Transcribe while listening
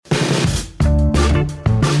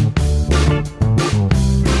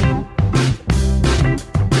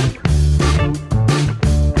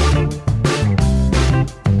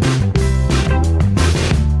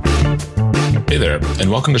and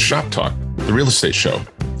welcome to Shop Talk, the real estate show.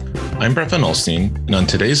 I'm Brett Van Alstine, and on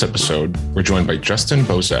today's episode, we're joined by Justin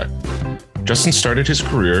Bozak. Justin started his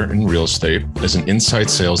career in real estate as an inside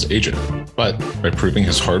sales agent, but by proving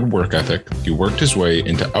his hard work ethic, he worked his way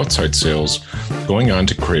into outside sales, going on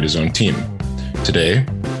to create his own team. Today,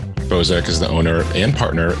 Bozak is the owner and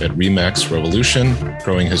partner at Remax Revolution,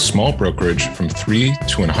 growing his small brokerage from 3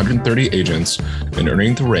 to 130 agents and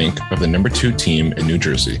earning the rank of the number 2 team in New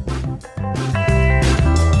Jersey.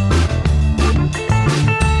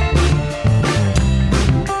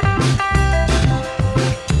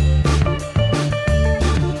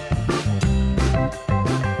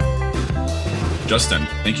 Justin,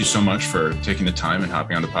 thank you so much for taking the time and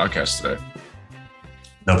hopping on the podcast today.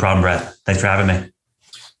 No problem, Brett. Thanks for having me.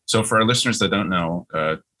 So for our listeners that don't know,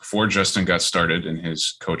 before Justin got started in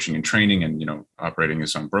his coaching and training and, operating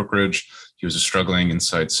his own brokerage, he was a struggling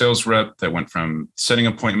inside sales rep that went from setting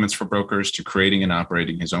appointments for brokers to creating and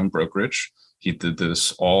operating his own brokerage. He did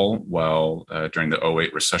this all while during the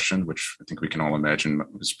 2008 recession, which I think we can all imagine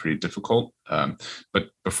was pretty difficult. But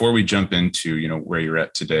before we jump into, where you're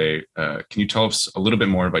at today, can you tell us a little bit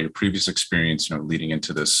more about your previous experience, leading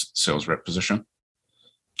into this sales rep position?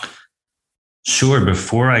 Sure.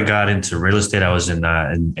 Before I got into real estate, I was in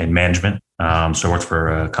management. So I worked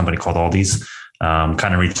for a company called Aldi's,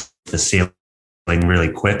 kind of reached the ceiling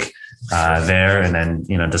really quick there, and then,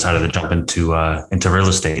 decided to jump into real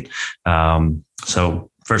estate. So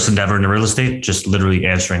first endeavor into real estate, just literally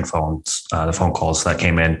answering phones, the phone calls that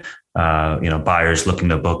came in, buyers looking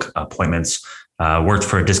to book appointments. Worked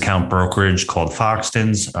for a discount brokerage called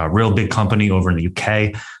Foxtons, a real big company over in the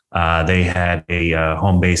UK. They had a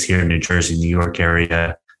home base here in New Jersey, New York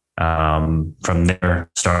area. From there,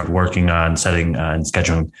 started working on setting and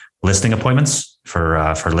scheduling listing appointments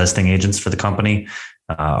for listing agents for the company.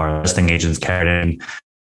 Our listing agents carried in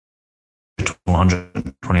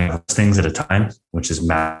 120 listings at a time, which is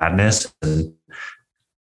madness. And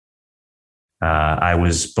I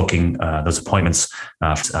was booking those appointments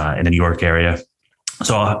in the New York area.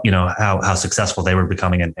 So, how successful they were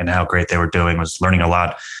becoming and how great they were doing, was learning a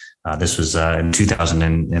lot. This was in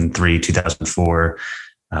 2003, 2004,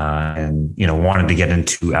 and, wanted to get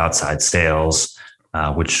into outside sales,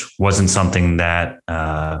 which wasn't something that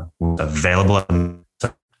was available.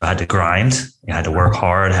 I had to grind. I had to work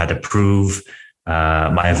hard. Had to prove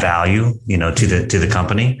my value, to the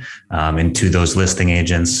company, and to those listing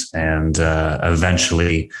agents. And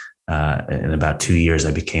eventually, in about 2 years,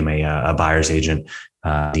 I became a buyer's agent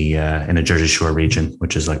in the Jersey Shore region,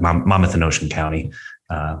 which is like Monmouth and Ocean County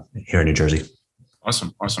here in New Jersey.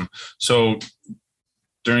 Awesome. So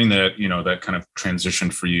during that, that kind of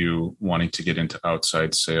transition for you wanting to get into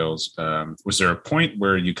outside sales, was there a point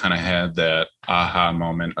where you kind of had that aha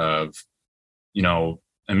moment of,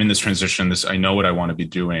 I'm in this transition, I know what I want to be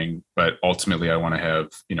doing, but ultimately I want to have,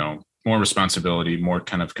 more responsibility, more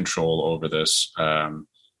kind of control over this,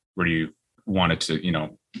 where you wanted to,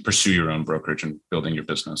 pursue your own brokerage and building your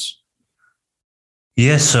business?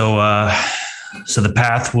 Yeah. So the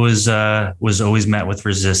path was always met with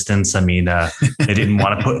resistance. I mean, they didn't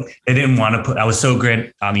want to put, I was so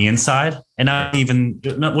great on the inside, and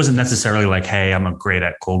it wasn't necessarily like, hey, I'm great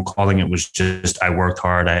at cold calling. It was just, I worked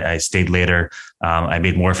hard. I stayed later. I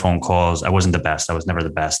made more phone calls. I wasn't the best. I was never the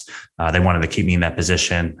best. They wanted to keep me in that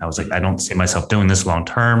position. I was like, I don't see myself doing this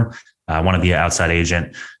long-term. I want to be an outside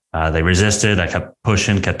agent. They resisted. I kept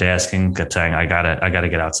pushing, kept asking, kept saying, I gotta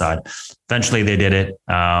get outside. Eventually they did it.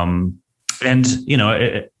 And,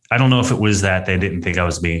 I don't know if it was that they didn't think I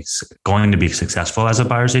was going to be successful as a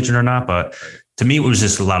buyer's agent or not, but to me, it was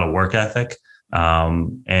just a lot of work ethic.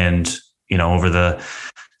 And, over the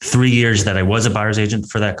 3 years that I was a buyer's agent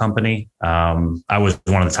for that company, I was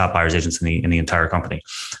one of the top buyer's agents in the entire company,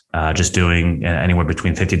 just doing anywhere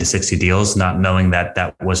between 50 to 60 deals, not knowing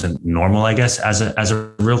that wasn't normal, I guess, as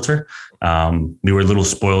a realtor. We were a little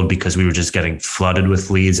spoiled because we were just getting flooded with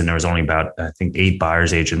leads, and there was only about, I think, 8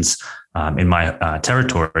 buyer's agents in my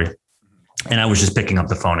territory. And I was just picking up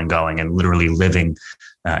the phone and going and literally living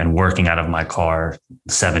and working out of my car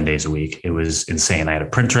 7 days a week. It was insane. I had a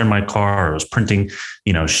printer in my car. I was printing,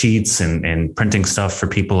 sheets and printing stuff for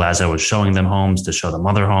people as I was showing them homes to show them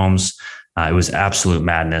other homes. It was absolute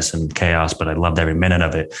madness and chaos, but I loved every minute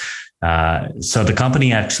of it. So the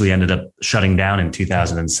company actually ended up shutting down in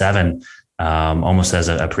 2007, almost as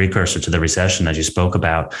a precursor to the recession, as you spoke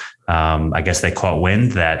about. I guess they caught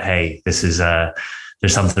wind that, hey,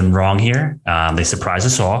 there's something wrong here. They surprised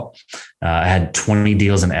us all. I had 20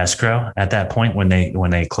 deals in escrow at that point when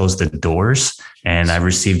they closed the doors, and I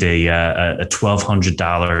received a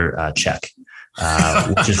 $1,200 check,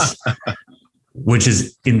 which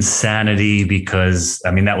is insanity because,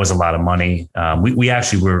 I mean, that was a lot of money. We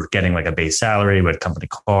actually were getting like a base salary, we had company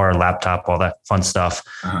car, laptop, all that fun stuff.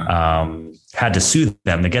 Had to sue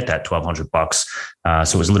them to get that $1,200.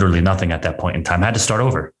 So it was literally nothing at that point in time. Had to start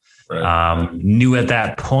over. Right. Knew at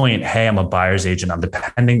that point, hey, I'm a buyer's agent. I'm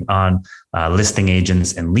depending on listing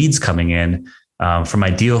agents and leads coming in for my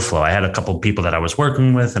deal flow. I had a couple of people that I was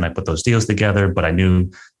working with and I put those deals together, but I knew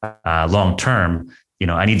long-term,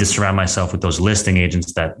 I need to surround myself with those listing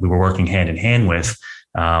agents that we were working hand in hand with.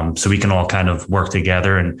 So we can all kind of work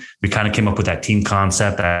together. And we kind of came up with that team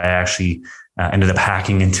concept. I actually ended up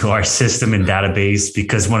hacking into our system and database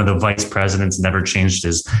because one of the vice presidents never changed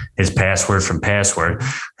his password from password,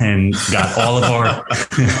 and got all of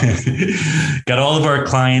our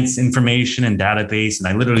clients' information and database. And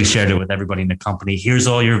I literally shared it with everybody in the company. Here's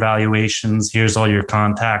all your valuations. Here's all your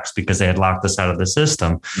contacts, because they had locked us out of the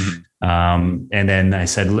system. Mm-hmm. And then I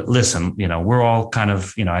said, listen, we're all kind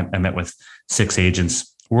of, I met with 6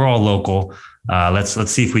 agents. We're all local.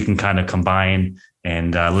 Let's see if we can kind of combine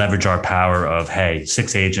and leverage our power of, hey,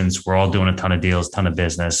 6 agents, we're all doing a ton of deals, ton of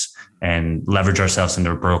business, and leverage ourselves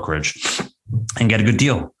into a brokerage and get a good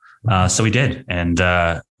deal. So we did. And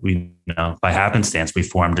we, by happenstance, we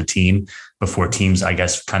formed a team before teams, I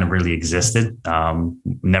guess, kind of really existed.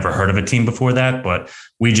 Never heard of a team before that, but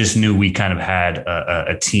we just knew we kind of had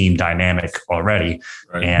a team dynamic already.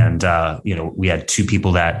 Right. And, we had 2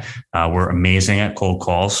 people that were amazing at cold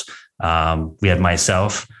calls. We had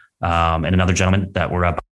myself, and another gentleman that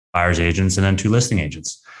were buyer's agents, and then 2 listing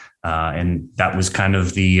agents. And that was kind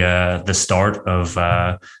of the start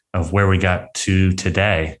of where we got to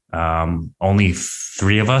today. Only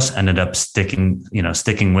 3 of us ended up sticking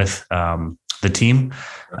with the team.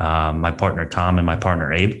 My partner, Tom, and my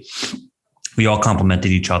partner, Abe. We all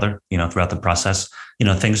complemented each other, throughout the process.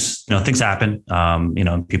 Things happen.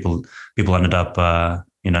 People ended up,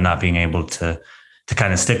 not being able to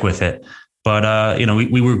kind of stick with it. But,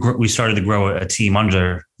 we started to grow a team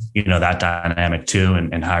under, that dynamic too,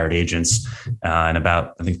 and hired agents. In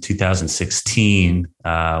about, I think 2016,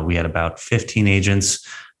 we had about 15 agents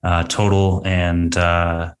total. And,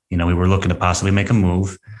 we were looking to possibly make a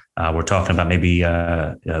move. We're talking about maybe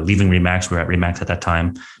leaving Remax. We were at Remax at that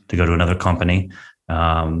time to go to another company.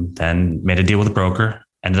 Then made a deal with a broker,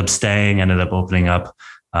 ended up opening up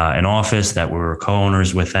an office that we were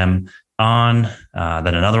co-owners with them on,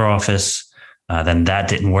 then another office. Then that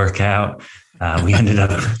didn't work out. We ended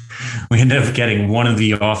up getting one of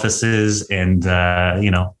the offices, and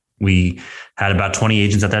we had about 20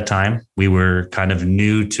 agents at that time. We were kind of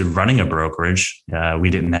new to running a brokerage. We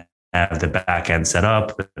didn't have the back end set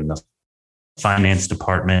up and the finance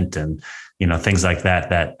department and things like that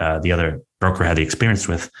the other broker had the experience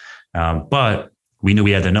with. But we knew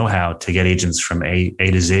we had the know-how to get agents from A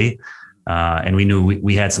to Z, and we knew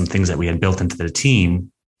we had some things that we had built into the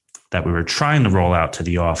team that we were trying to roll out to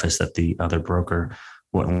the office that the other broker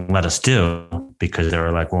wouldn't let us do, because they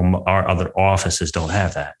were like, well, our other offices don't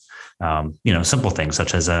have that. Simple things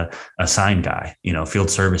such as a sign guy, field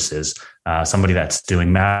services, somebody that's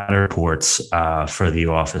doing matter reports for the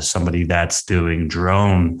office, somebody that's doing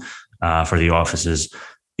drone for the offices,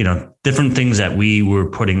 different things that we were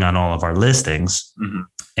putting on all of our listings, mm-hmm.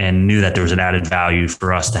 and knew that there was an added value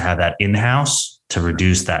for us to have that in-house to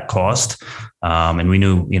reduce that cost. And we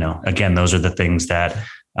knew, again, those are the things that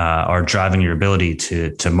are driving your ability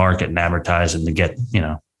to market and advertise and to get,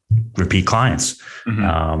 repeat clients.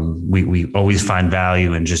 Mm-hmm. We always find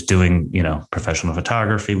value in just doing, professional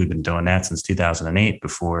photography. We've been doing that since 2008,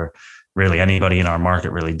 before really anybody in our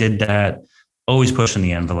market really did that. Always pushing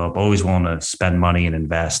the envelope, always willing to spend money and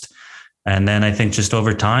invest. And then I think just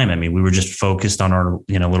over time, we were just focused on our,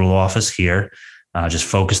 little office here. Just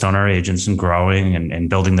focused on our agents and growing and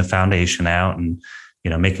building the foundation out, and,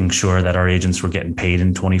 making sure that our agents were getting paid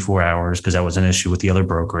in 24 hours, because that was an issue with the other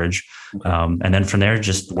brokerage. And then from there,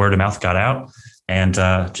 just word of mouth got out, and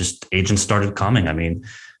just agents started coming.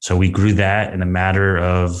 So we grew that in a matter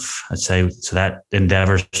of, I'd say, so that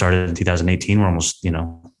endeavor started in 2018. We're almost,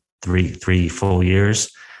 three full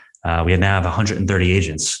years. We now have 130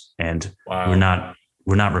 agents, and wow.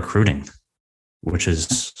 we're not recruiting, which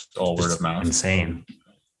is all word of mouth. Insane.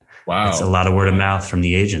 Wow. It's a lot of word of mouth from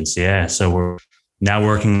the agents. Yeah. So we're now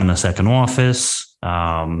working in a second office.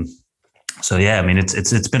 So yeah,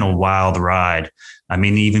 it's been a wild ride.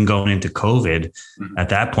 Even going into COVID, mm-hmm. at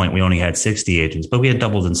that point, we only had 60 agents, but we had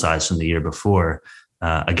doubled in size from the year before.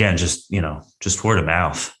 Again, just word of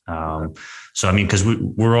mouth. So, because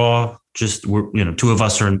we're 2 of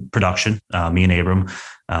us are in production, me and Abram.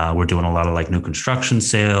 We're doing a lot of new construction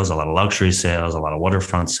sales, a lot of luxury sales, a lot of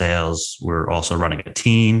waterfront sales. We're also running a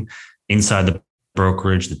team inside the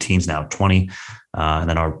brokerage. The team's now 20. And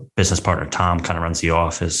then our business partner, Tom, kind of runs the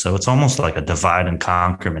office. So it's almost like a divide and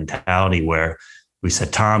conquer mentality where we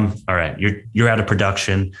said, Tom, all right, you're out of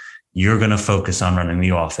production. You're going to focus on running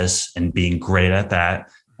the office and being great at that.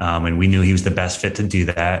 And we knew he was the best fit to do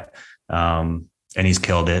that. And he's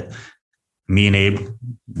killed it. Me and Abe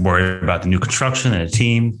worried about the new construction and a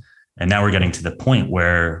team. And now we're getting to the point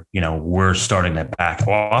where, we're starting to back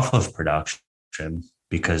off of production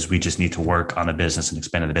because we just need to work on the business and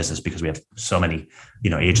expand the business because we have so many,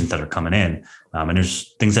 agents that are coming in. And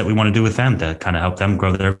there's things that we want to do with them to kind of help them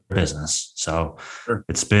grow their business. So sure.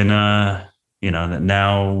 It's been, now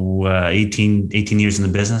 18 years in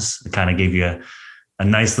the business. It kind of gave you a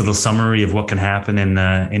nice little summary of what can happen in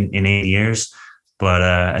 8 years. But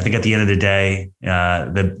I think at the end of the day,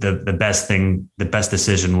 the best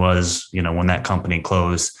decision was, when that company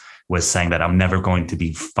closed, was saying that I'm never going to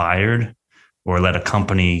be fired or let a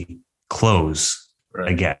company close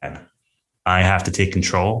again. I have to take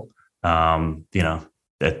control.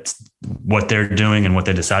 That's what they're doing and what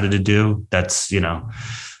they decided to do. That's,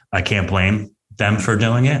 I can't blame them for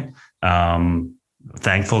doing it.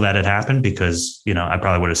 Thankful that it happened because, I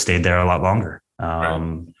probably would have stayed there a lot longer.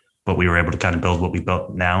 But we were able to kind of build what we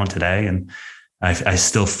built now and today. And I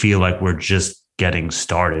still feel like we're just getting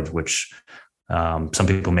started, which some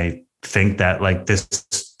people may think that like this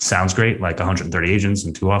sounds great, like 130 agents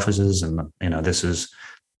and 2 offices. And,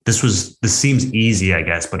 this seems easy, I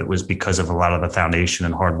guess, but it was because of a lot of the foundation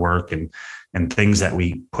and hard work and things that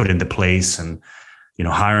we put into place and,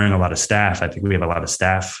 hiring a lot of staff. I think we have a lot of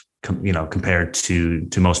staff, compared to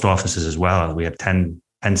most offices as well. We have 10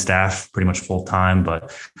 staff pretty much full time, but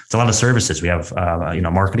it's a lot of services. We have,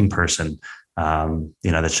 marketing person,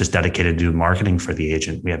 that's just dedicated to do marketing for the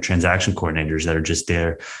agent. We have transaction coordinators that are just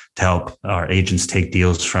there to help our agents take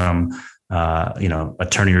deals from,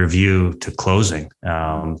 attorney review to closing.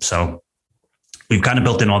 So we've kind of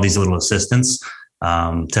built in all these little assistants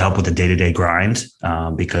to help with the day-to-day grind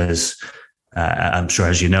because I'm sure,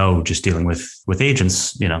 as you know, just dealing with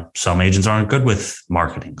agents, some agents aren't good with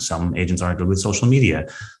marketing. Some agents aren't good with social media.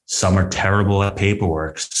 Some are terrible at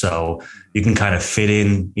paperwork. So you can kind of fit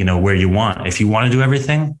in, where you want. If you want to do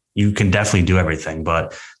everything, you can definitely do everything.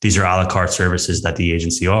 But these are a la carte services that the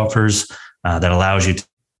agency offers that allows you to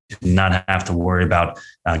not have to worry about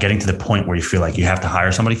getting to the point where you feel like you have to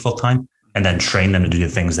hire somebody full time and then train them to do the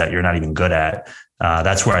things that you're not even good at.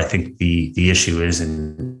 That's where I think the issue is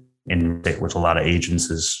with a lot of agents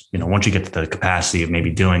is, once you get to the capacity of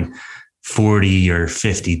maybe doing 40 or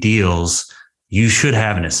 50 deals, you should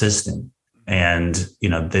have an assistant. And,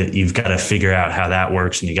 you've got to figure out how that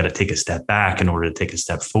works and you got to take a step back in order to take a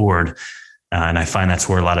step forward. And I find that's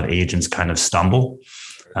where a lot of agents kind of stumble.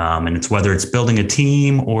 And it's whether it's building a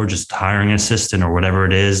team or just hiring an assistant or whatever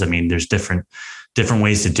it is. I mean, there's different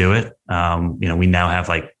ways to do it. We now have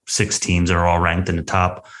like 6 teams that are all ranked in the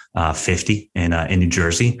top 50 in New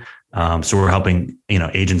Jersey. So we're helping,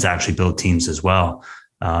 agents actually build teams as well.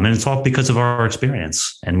 And it's all because of our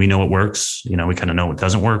experience and we know what works. We kind of know what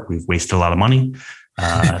doesn't work. We've wasted a lot of money.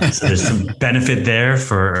 So there's some benefit there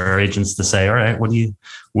for our agents to say, all right, what are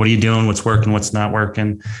you doing? What's working? What's not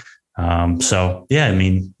working? So yeah, I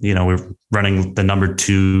mean, we're running the number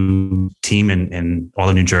 2 team in all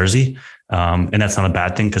of New Jersey. And that's not a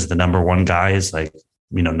bad thing because the number 1 guy is like,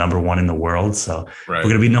 number 1 in the world. So We're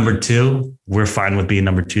going to be number 2. We're fine with being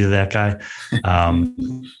number 2 to that guy.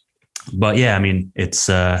 But yeah, I mean, it's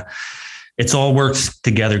all works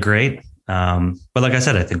together great. But like I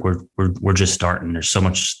said, I think we're just starting. There's so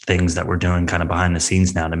much things that we're doing kind of behind the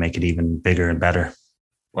scenes now to make it even bigger and better.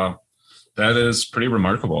 Wow. That is pretty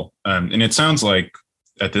remarkable. And it sounds like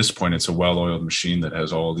at this point, it's a well-oiled machine that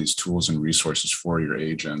has all these tools and resources for your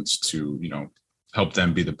agents to, help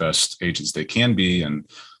them be the best agents they can be. And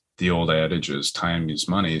the old adage is time is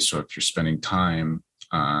money. So if you're spending time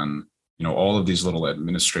on, all of these little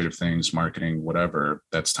administrative things, marketing, whatever,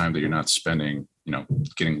 that's time that you're not spending,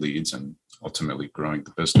 getting leads and ultimately growing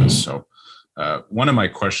the business. So one of my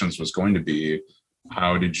questions was going to be,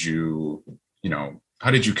 how did you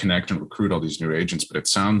connect and recruit all these new agents? But it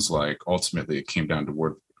sounds like ultimately it came down to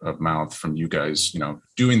word of mouth from you guys,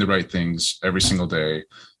 doing the right things every single day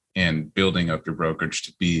and building up your brokerage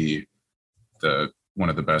to be one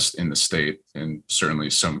of the best in the state and certainly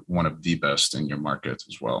one of the best in your market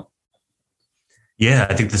as well. Yeah,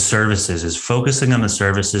 I think the services is focusing on the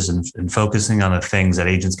services and focusing on the things that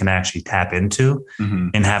agents can actually tap into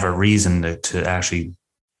and have a reason to actually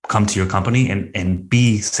come to your company and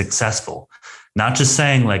be successful. Not just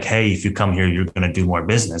saying like, hey, if you come here, you're going to do more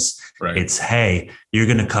business. Right. It's, hey, you're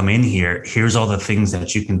going to come in here. Here's all the things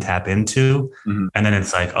that you can tap into. Mm-hmm. And then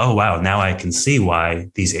it's like, oh, wow, now I can see why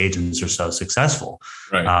these agents are so successful.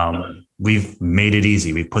 Right. We've made it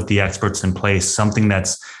easy. We put the experts in place, something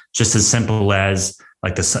that's just as simple as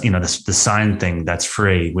like the sign thing that's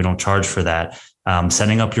free. We don't charge for that.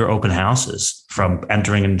 Setting up your open houses, from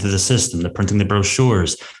entering into the system, to printing the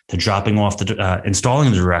brochures, to dropping off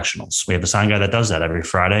installing the directionals. We have a sign guy that does that every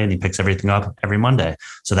Friday, and he picks everything up every Monday.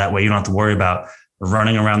 So that way you don't have to worry about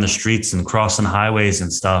running around the streets and crossing highways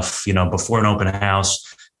and stuff, before an open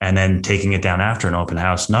house and then taking it down after an open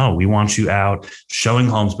house. No, we want you out showing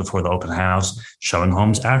homes before the open house, showing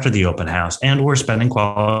homes after the open house, and we're spending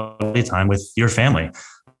quality time with your family.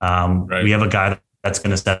 Right. We have a guy that's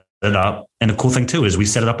going to set it up. And the cool thing too is we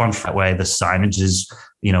set it up on that way. The signage is,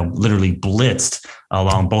 literally blitzed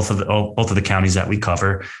along both of the counties that we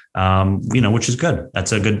cover, which is good.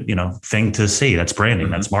 That's a good, thing to see. That's branding,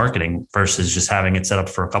 mm-hmm. That's marketing, versus just having it set up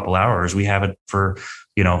for a couple hours. We have it for,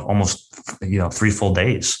 almost, 3 full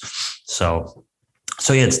days. So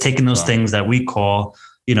yeah, it's taking those things that we call,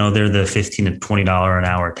 they're the $15 to $20 an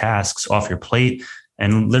hour tasks off your plate,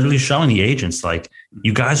 and literally showing the agents, like,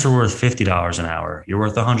 you guys are worth $50 an hour. You're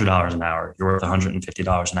worth $100 an hour. You're worth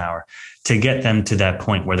 $150 an hour, to get them to that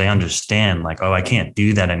point where they understand, like, oh, I can't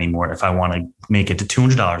do that anymore if I want to make it to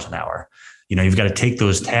 $200 an hour. You've got to take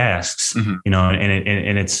those tasks, mm-hmm.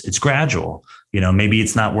 And it's gradual. Maybe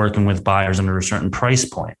it's not working with buyers under a certain price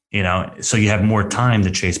point, so you have more time to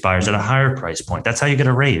chase buyers at a higher price point. That's how you get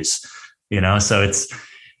a raise, so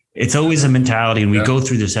it's always a mentality, and we go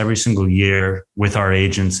through this every single year with our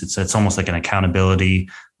agents. It's almost like an accountability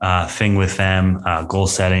thing with them. Goal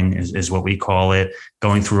setting is what we call it.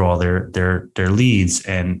 Going through all their leads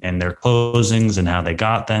and their closings and how they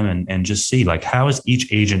got them, and just see, like, how is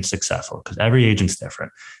each agent successful? Because every agent's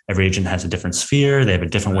different. Every agent has a different sphere. They have a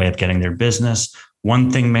different way of getting their business.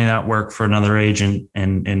 One thing may not work for another agent,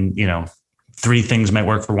 and 3 things might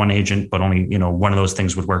work for one agent, but only, one of those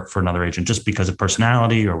things would work for another agent, just because of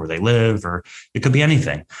personality or where they live, or it could be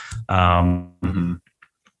anything. Mm-hmm.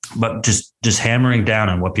 But just hammering down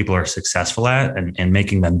on what people are successful at, and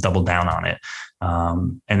making them double down on it.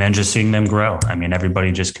 And then just seeing them grow. I mean,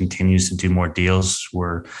 everybody just continues to do more deals.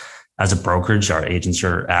 As a brokerage, our agents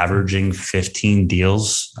are averaging 15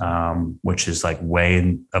 deals, which is like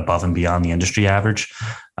way above and beyond the industry average.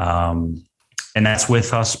 And that's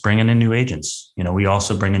with us bringing in new agents. We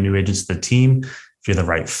also bring in new agents to the team. If you're the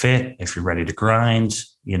right fit, if you're ready to grind,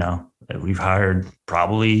 we've hired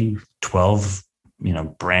probably 12,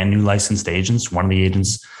 brand new licensed agents. One of the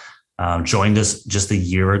agents joined us just a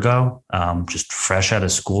year ago, just fresh out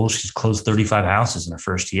of school. She's closed 35 houses in her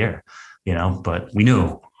first year, but we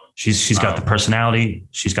knew she's got the personality.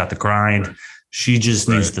 She's got the grind. She just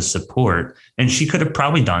needs the support, and she could have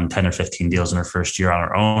probably done 10 or 15 deals in her first year on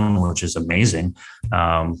her own, which is amazing.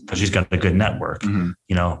 Because she's got a good network,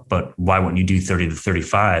 mm-hmm. But why wouldn't you do 30 to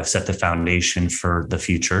 35, set the foundation for the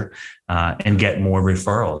future, and get more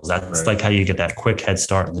referrals? That's like how you get that quick head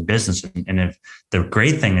start in the business. And if the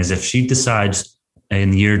great thing is, if she decides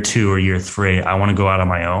in year 2 or year 3, I want to go out on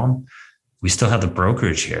my own, we still have the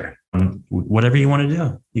brokerage here. Whatever you want to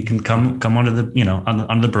do, you can come under the,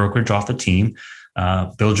 under the brokerage, off the team,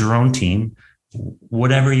 build your own team,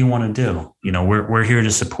 whatever you want to do. We're here to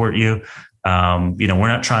support you. We're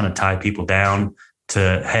not trying to tie people down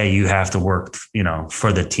to, hey, you have to work,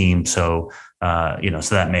 for the team. So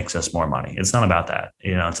that makes us more money. It's not about that.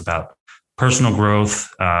 It's about personal growth.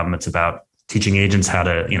 It's about teaching agents how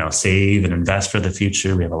to, save and invest for the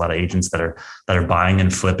future. We have a lot of agents that are buying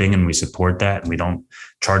and flipping, and we support that. And we don't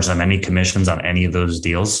charge them any commissions on any of those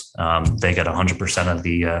deals. They get 100% of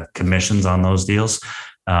the commissions on those deals.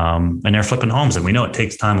 And they're flipping homes. And we know it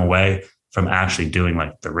takes time away from actually doing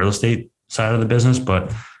like the real estate side of the business,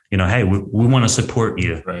 but hey, we want to support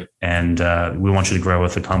you, right? And we want you to grow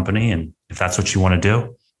with the company. And if that's what you want to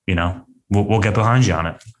do, we'll get behind you on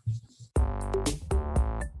it.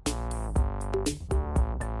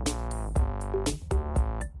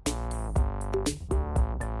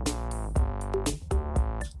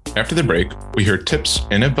 After the break, we hear tips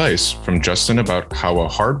and advice from Justin about how a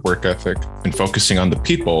hard work ethic and focusing on the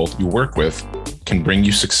people you work with can bring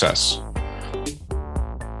you success.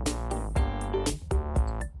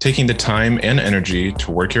 Taking the time and energy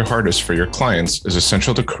to work your hardest for your clients is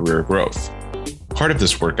essential to career growth. Part of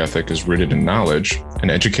this work ethic is rooted in knowledge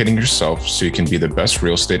and educating yourself so you can be the best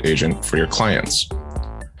real estate agent for your clients.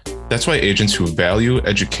 That's why agents who value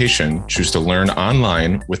education choose to learn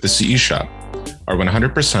online with the CE Shop. Our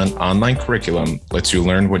 100% online curriculum lets you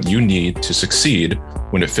learn what you need to succeed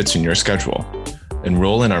when it fits in your schedule.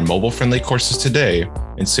 Enroll in our mobile-friendly courses today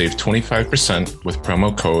and save 25% with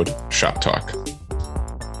promo code SHOPTALK.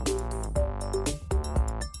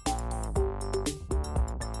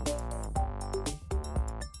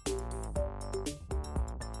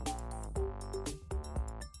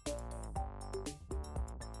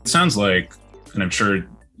 It sounds like, and I'm sure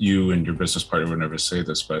you and your business partner would never say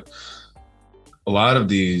this, but a lot of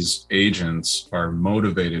these agents are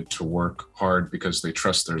motivated to work hard because they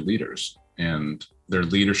trust their leaders, and their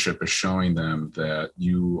leadership is showing them that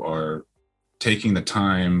you are taking the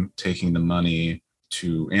time, taking the money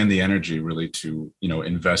to, and the energy really to,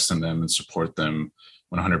 invest in them and support them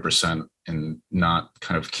 100%, and not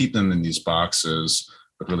kind of keep them in these boxes,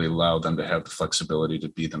 but really allow them to have the flexibility to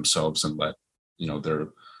be themselves and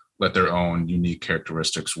let their own unique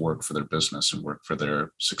characteristics work for their business and work for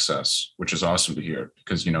their success, which is awesome to hear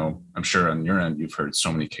because, I'm sure on your end, you've heard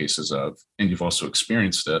so many cases of, and you've also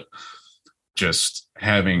experienced it, just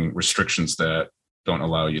having restrictions that don't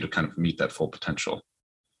allow you to kind of meet that full potential.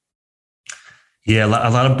 Yeah. A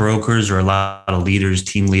lot of brokers or a lot of leaders,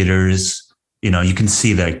 team leaders, you can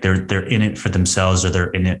see that they're in it for themselves or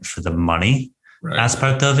they're in it for the money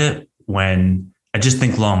aspect of it. When I just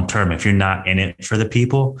think long term, if you're not in it for the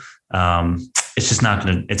people, it's just not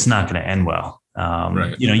gonna end well.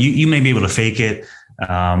 You may be able to fake it,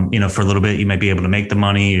 for a little bit. You might be able to make the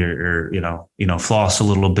money or floss a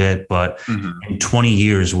little bit, but in 20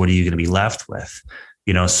 years, what are you going to be left with?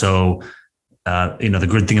 The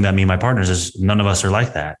good thing about me and my partners is none of us are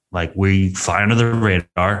like that. Like we fly under the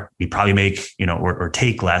radar. We probably make, or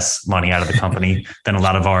take less money out of the company than a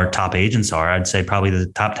lot of our top agents are. I'd say probably the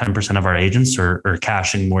top 10% of our agents are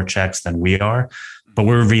cashing more checks than we are, but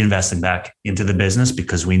we're reinvesting back into the business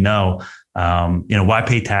because we know, why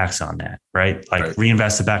pay tax on that, right?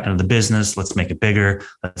 Reinvest it back into the business. Let's make it bigger.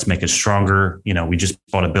 Let's make it stronger. We just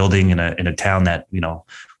bought a building in a town that,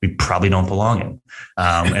 we probably don't belong in.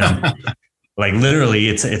 Like literally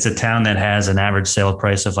it's a town that has an average sale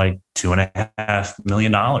price of like $2.5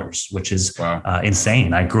 million, which is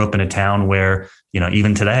insane. I grew up in a town where,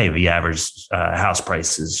 even today, the average house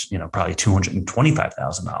price is, probably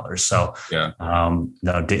 $225,000. So,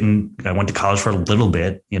 I went to college for a little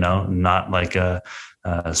bit, not like a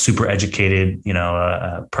super educated,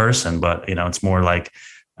 person, but, it's more like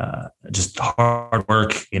just hard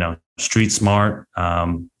work, street smart,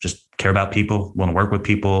 just care about people, want to work with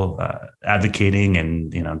people, advocating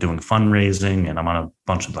and, doing fundraising. And I'm on a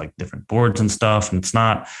bunch of like different boards and stuff. And it's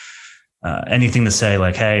not anything to say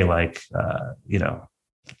like, hey, like,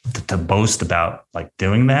 to boast about like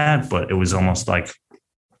doing that, but it was almost like,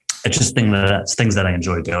 it's just things that I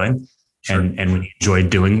enjoy doing. Sure. And when you enjoy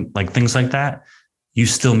doing like things like that, you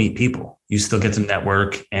still meet people, you still get to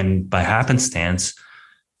network, and by happenstance,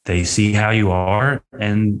 they see how you are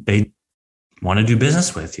and they want to do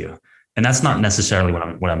business with you. And that's not necessarily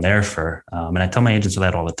what I'm there for. And I tell my agents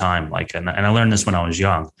that all the time. Like, and I learned this when I was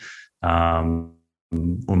young,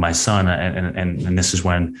 with my son, and this is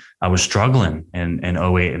when I was struggling in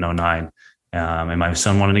 08 and 09. And my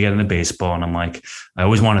son wanted to get into baseball. And I'm like, I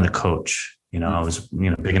always wanted to coach, I was,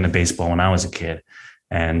 big into baseball when I was a kid.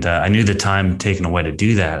 And I knew the time taken away to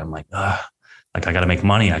do that. I'm like, like I got to make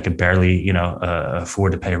money. I could barely,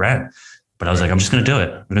 afford to pay rent. But I was like, I'm just going to do it.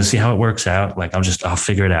 I'm going to see how it works out. Like, I'll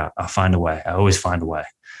figure it out. I'll find a way. I always find a way.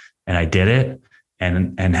 And I did it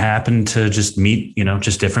and happened to just meet,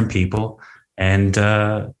 just different people, and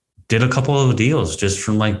did a couple of deals just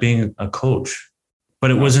from like being a coach. But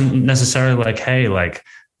it wasn't necessarily like, hey, like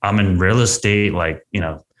I'm in real estate, like,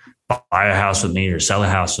 buy a house with me or sell a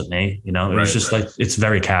house with me. It was just like, it's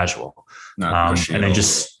very casual. And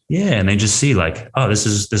they just see like, oh, this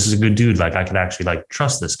is a good dude. Like I could actually like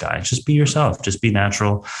trust this guy. Just be yourself. Just be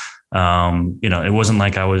natural. It wasn't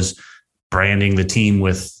like I was branding the team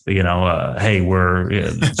with, hey,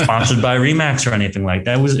 we're sponsored by Remax or anything like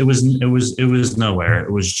that. It was nowhere.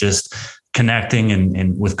 It was just connecting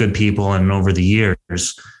and with good people. And over the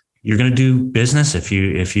years, you're going to do business if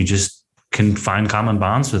you just can find common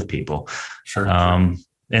bonds with people. Sure. And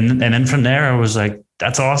then from there, I was like,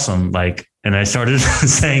 that's awesome. Like, and I started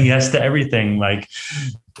saying yes to everything, like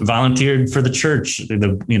volunteered for the church,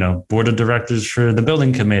 the board of directors for the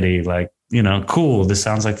building committee, like, cool. This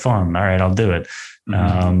sounds like fun. All right, I'll do it.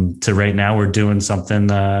 To right now we're doing something,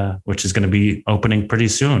 which is going to be opening pretty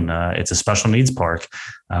soon. It's a special needs park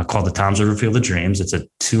called the Toms River Field of Dreams. It's a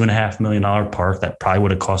 $2.5 million park that probably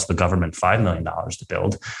would have cost the government $5 million to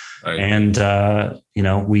build. Right. And,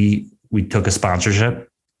 we took a sponsorship,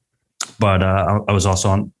 but I was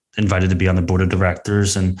also invited to be on the board of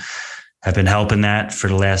directors, and have been helping that for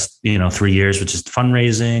the last, 3 years, which is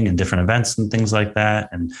fundraising and different events and things like that.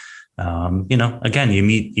 And, again, you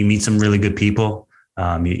meet some really good people.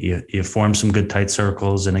 You form some good tight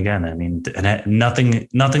circles. And again, I mean,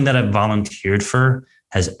 nothing that I've volunteered for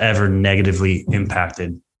has ever negatively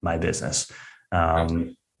impacted my business.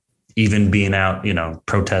 Even being out,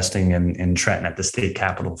 protesting in Trenton at the state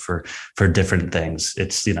capitol for different things.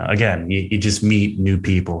 It's, again, you just meet new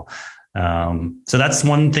people. So that's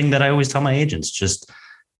one thing that I always tell my agents, just,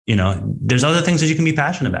 there's other things that you can be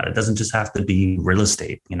passionate about. It doesn't just have to be real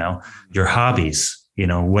estate, your hobbies,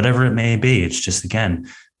 whatever it may be. It's just, again,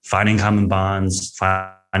 finding common bonds,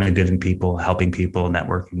 finding good in people, helping people,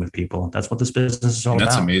 networking with people. That's what this business is all about.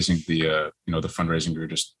 That's amazing. The fundraising you were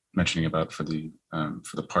just mentioning about for the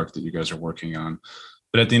park that you guys are working on.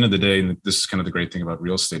 But at the end of the day, and this is kind of the great thing about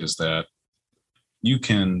real estate, is that you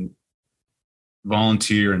can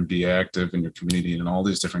volunteer and be active in your community and in all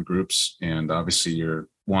these different groups. And obviously you're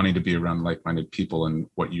wanting to be around like-minded people and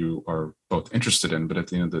what you are both interested in. But at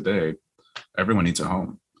the end of the day, everyone needs a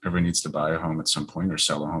home. Everyone needs to buy a home at some point or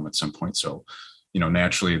sell a home at some point. So,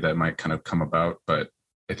 naturally that might kind of come about. But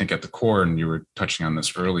I think at the core, and you were touching on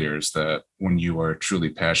this earlier, is that when you are truly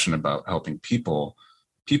passionate about helping people,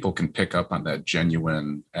 people can pick up on that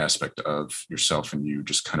genuine aspect of yourself and you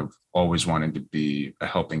just kind of always wanting to be a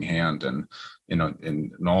helping hand. And,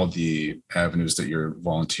 in all the avenues that you're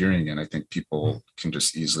volunteering in, I think people can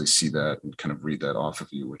just easily see that and kind of read that off of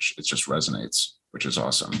you, which it just resonates, which is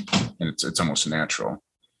awesome. And it's almost natural.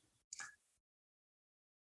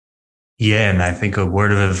 Yeah. And I think a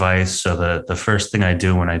word of advice. So the first thing I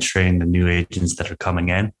do when I train the new agents that are coming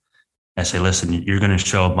in, I say, listen, you're going to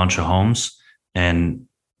show a bunch of homes and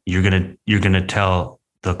you're going to tell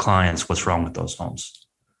the clients what's wrong with those homes.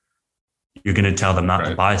 You're going to tell them not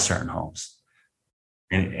to buy certain homes.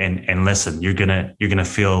 And listen, you're going to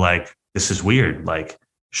feel like this is weird. Like,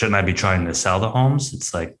 shouldn't I be trying to sell the homes?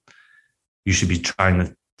 It's like, you should be trying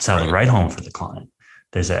to sell the right home for the client.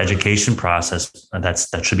 There's an education process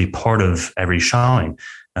that should be part of every showing.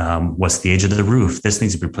 What's the age of the roof? This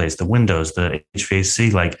needs to be replaced. The windows, the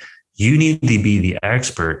HVAC, like, you need to be the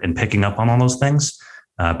expert in picking up on all those things.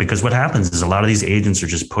 Because what happens is a lot of these agents are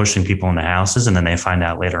just pushing people into houses, and then they find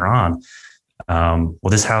out later on, well,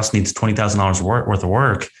 this house needs $20,000 worth of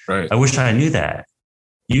work. Right. I wish I knew that.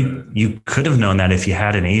 You could have known that if you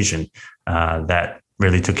had an agent that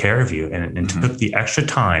really took care of you and took the extra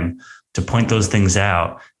time to point those things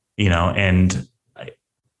out. And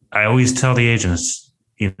I always tell the agents,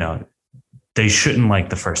 they shouldn't like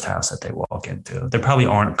the first house that they walk into. They probably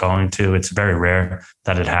aren't going to. It's very rare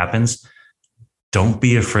that it happens. Don't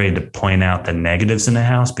be afraid to point out the negatives in the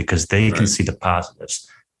house, because they can see the positives.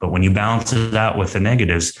 But when you balance it out with the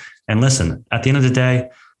negatives, and listen, at the end of the day,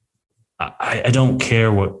 I don't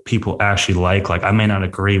care what people actually like. Like, I may not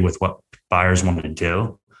agree with what buyers want to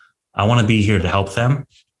do. I want to be here to help them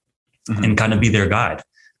and kind of be their guide.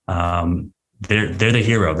 They're the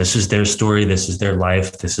hero. This is their story. This is their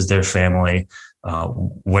life. This is their family.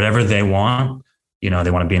 Whatever they want, they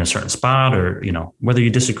want to be in a certain spot, or, whether you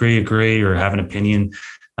disagree, agree, or have an opinion.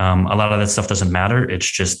 A lot of that stuff doesn't matter. It's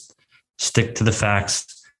just stick to the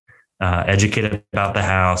facts, educate about the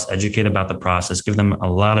house, educate about the process, give them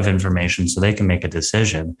a lot of information so they can make a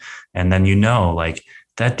decision. And then, like,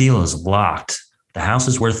 that deal is locked. The house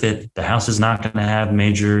is worth it. The house is not going to have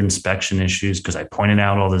major inspection issues because I pointed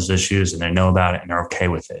out all those issues and they know about it and they're okay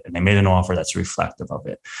with it. And they made an offer that's reflective of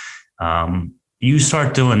it. You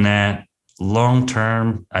start doing that long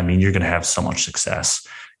term, you're going to have so much success,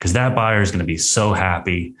 because that buyer is going to be so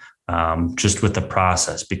happy just with the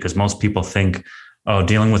process. Because most people think,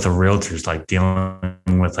 dealing with a realtor is like dealing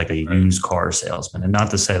with like a used car salesman. And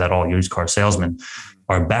not to say that all used car salesmen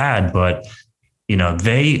are bad, but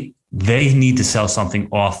they need to sell something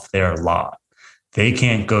off their lot. They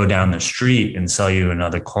can't go down the street and sell you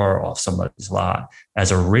another car off somebody's lot.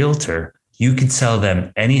 As a realtor, you can sell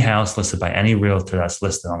them any house listed by any realtor that's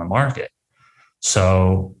listed on the market.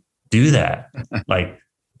 So do that. Like,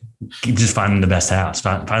 just finding the best house,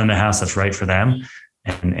 finding the house that's right for them.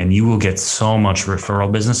 And you will get so much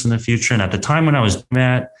referral business in the future. And at the time when I was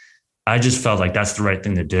met, I just felt like that's the right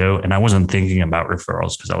thing to do. And I wasn't thinking about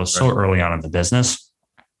referrals because I was so early on in the business.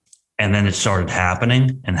 And then it started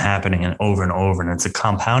happening and over and over. And it's a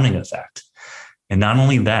compounding effect. And not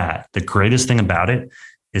only that, the greatest thing about it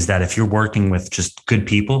is that if you're working with just good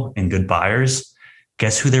people and good buyers,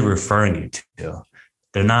 guess who they're referring you to?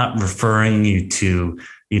 They're not referring you to,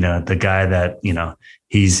 the guy that,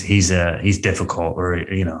 he's difficult, or,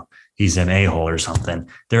 he's an a-hole or something.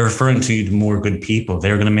 They're referring to you to more good people.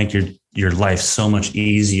 They're going to make your life so much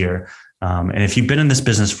easier And if you've been in this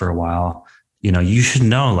business for a while, you know, you should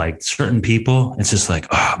know like certain people, it's just like,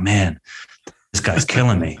 oh man, this guy's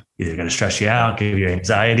killing me. Either going to stress you out, give you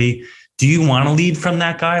anxiety. Do you want to lead from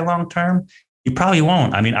that guy long term? You probably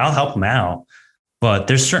won't. I mean, I'll help them out, but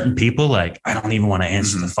there's certain people like, I don't even want to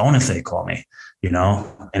answer the phone if they call me, you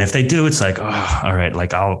know? And if they do, it's like, oh, all right.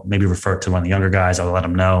 Like I'll maybe refer to one of the younger guys. I'll let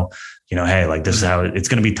them know, you know, hey, like this is how it's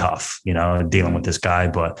going to be tough, you know, dealing with this guy.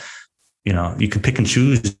 But, you know, you can pick and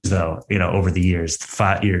choose though, you know, over the years,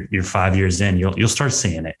 you're 5 years in, you'll start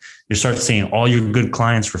seeing it. You start seeing all your good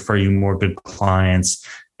clients refer you more good clients.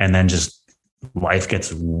 And then just life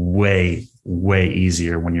gets way, way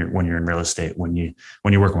easier when you're in real estate, when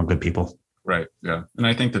you're working with good people. Right. Yeah. And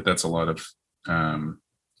I think that that's a lot of,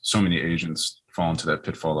 so many agents fall into that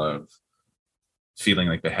pitfall of feeling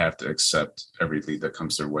like they have to accept every lead that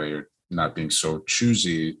comes their way, or not being so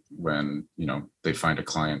choosy when, you know, they find a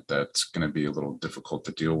client that's going to be a little difficult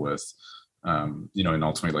to deal with. You know, and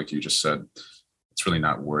ultimately, like you just said, it's really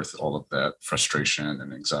not worth all of that frustration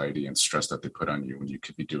and anxiety and stress that they put on you when you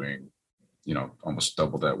could be doing, you know, almost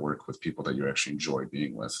double that work with people that you actually enjoy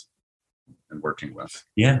being with and working with.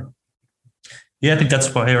 Yeah. Yeah. I think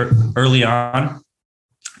that's why early on,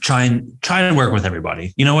 try and work with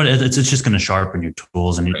everybody. You know what? It's just going to sharpen your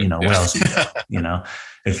tools, and you know, what else, you know,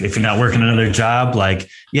 if you're not working another job, like,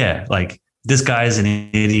 yeah, like this guy's an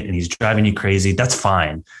idiot and he's driving you crazy. That's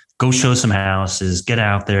fine. Go show some houses, get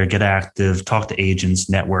out there, get active, talk to agents,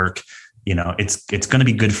 network, you know, it's going to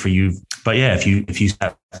be good for you. But yeah, if you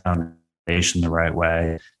set the foundation the right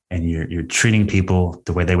way and you're treating people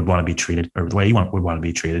the way they would want to be treated, or the way you would want to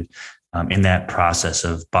be treated, in that process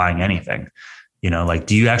of buying anything, you know, like,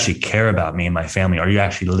 do you actually care about me and my family? Are you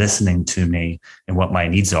actually listening to me and what my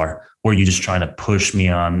needs are? Or are you just trying to push me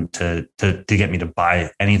on to get me to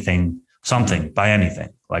buy anything, buy anything?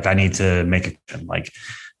 Like I need to make it like,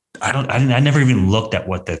 I never even looked at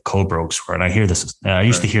what the co-brokes were. And I hear this, I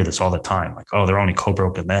used to hear this all the time. Like, oh, they're only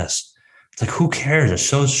co-broking this. It's like, who cares? It's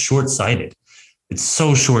so short-sighted. It's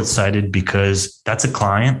so short-sighted because that's a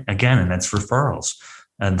client again, and that's referrals.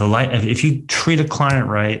 And if you treat a client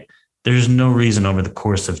right, there's no reason over the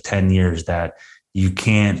course of 10 years that you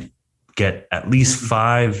can't get at least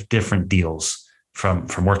 5 different deals from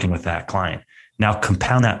working with that client. Now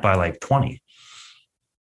compound that by like 20.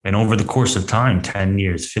 And over the course of time, 10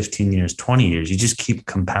 years, 15 years, 20 years, you just keep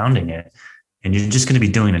compounding it. And you're just going to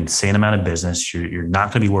be doing an insane amount of business. You're not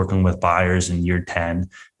going to be working with buyers in year 10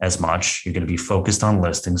 as much. You're going to be focused on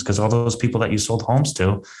listings because all those people that you sold homes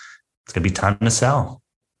to, it's going to be time to sell.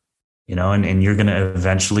 You know, and you're going to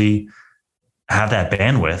eventually have that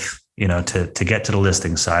bandwidth, you know, to get to the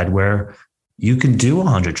listing side where you can do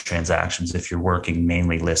 100 transactions if you're working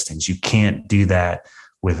mainly listings. You can't do that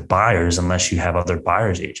with buyers unless you have other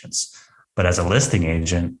buyers agents. But as a listing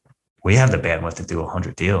agent, we have the bandwidth to do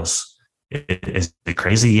 100 deals. Is it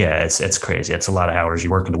crazy? Yeah, it's crazy. It's a lot of hours.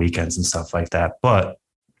 You work on the weekends and stuff like that, but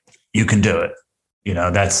you can do it. You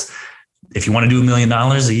know, that's, if you want to do $1 million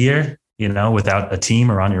a year, you know, without a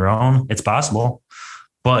team or on your own, it's possible,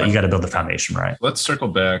 but you got to build the foundation right. Let's circle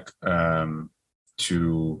back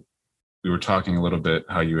to, we were talking a little bit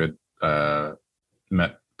how you had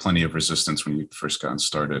met plenty of resistance when you first got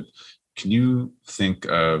started. Can you think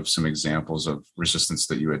of some examples of resistance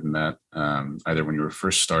that you had met, either when you were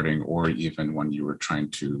first starting or even when you were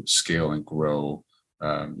trying to scale and grow,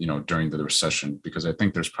 you know, during the recession? Because I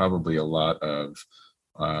think there's probably a lot of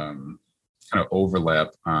kind of overlap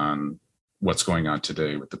on what's going on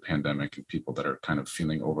today with the pandemic and people that are kind of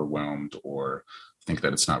feeling overwhelmed or think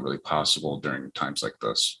that it's not really possible during times like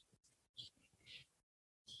this.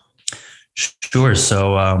 Sure.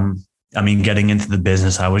 So, I mean, getting into the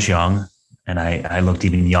business, I was young and I looked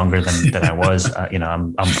even younger than I was. You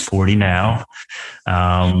know, I'm 40 now.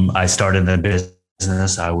 I started the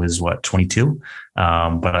business. I was 22,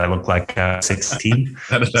 but I looked like 16.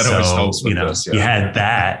 that always helps with, you know, this. Yeah. You had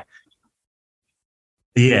that.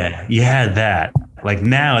 Yeah, you had that. Like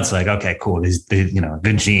now it's like, okay, cool. These you know,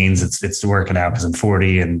 good genes. It's working out because I'm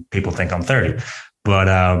 40 and people think I'm 30. But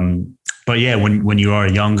yeah, when you are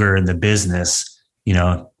younger in the business, you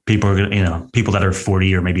know, people are gonna, you know, people that are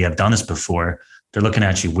 40 or maybe have done this before, they're looking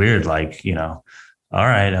at you weird, like, you know, all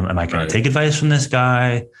right, am I going to take advice from this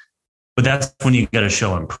guy? But that's when you got to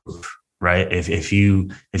show and prove, right? If you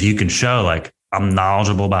can show like I'm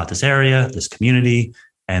knowledgeable about this area, this community,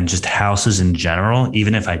 and just houses in general,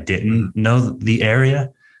 even if I didn't know the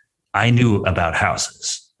area, I knew about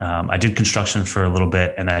houses. I did construction for a little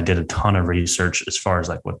bit and I did a ton of research as far as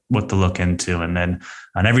like what to look into. And then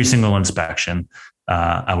on every single inspection,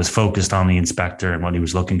 I was focused on the inspector and what he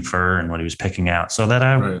was looking for and what he was picking out so that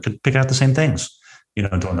I could pick out the same things.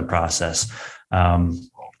 during the process.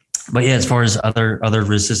 But yeah, as far as other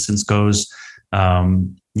resistance goes,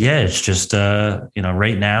 it's just,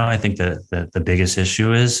 right now, I think the biggest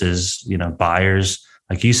issue is, buyers,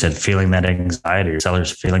 like you said, feeling that anxiety, or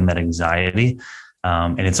sellers feeling that anxiety.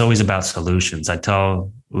 And it's always about solutions. I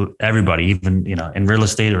tell everybody, even, in real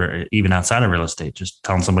estate or even outside of real estate, just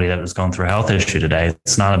telling somebody that was going through a health issue today,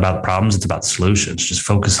 it's not about problems, it's about solutions. Just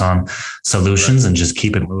focus on solutions and just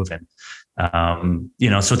keep it moving. So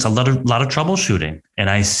it's a lot of troubleshooting. And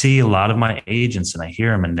I see a lot of my agents and I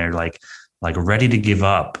hear them and they're like ready to give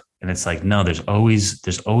up. And it's like, no, there's always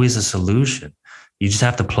a solution. You just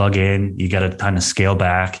have to plug in, you got to kind of scale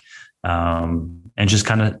back, and just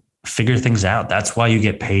kind of figure things out. That's why you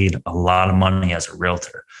get paid a lot of money as a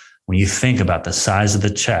realtor. When you think about the size of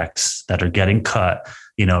the checks that are getting cut,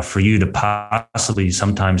 for you to possibly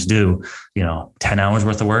sometimes do, 10 hours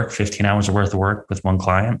worth of work, 15 hours worth of work with one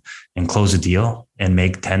client and close a deal and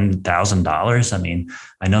make $10,000. I mean,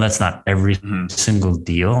 I know that's not every single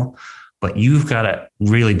deal, but you've got to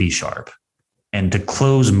really be sharp. And to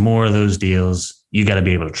close more of those deals, you got to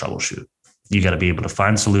be able to troubleshoot. You got to be able to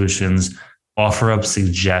find solutions, offer up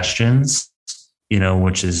suggestions,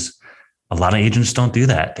 which is a lot of agents don't do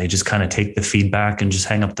that. They just kind of take the feedback and just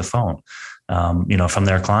hang up the phone, from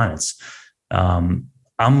their clients.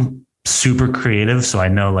 I'm super creative. So I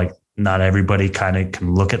know like not everybody kind of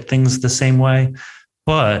can look at things the same way,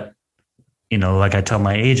 but like I tell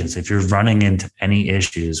my agents, if you're running into any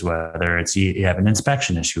issues, whether it's you have an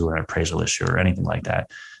inspection issue or an appraisal issue or anything like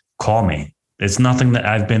that, call me. It's nothing that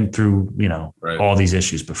I've been through, all these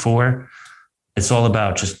issues before. It's all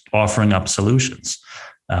about just offering up solutions.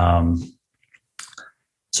 So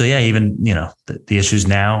yeah, even, the issues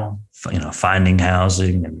now, finding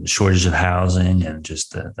housing and shortage of housing and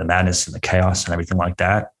just the madness and the chaos and everything like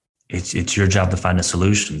that. It's your job to find a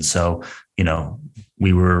solution. So,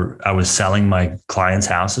 I was selling my clients'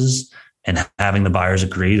 houses and having the buyers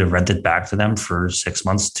agree to rent it back to them for 6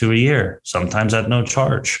 months to a year, sometimes at no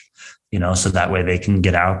charge, so that way they can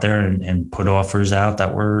get out there and put offers out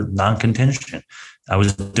that were non-contingent. I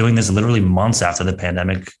was doing this literally months after the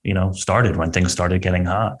pandemic, started, when things started getting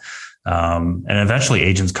hot. And eventually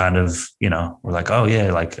agents kind of, were like, oh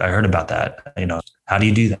yeah, like I heard about that. How do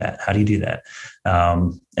you do that? How do you do that?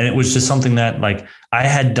 And it was just something that like I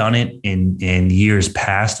had done it in years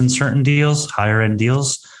past in certain deals, higher end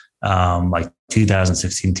deals, like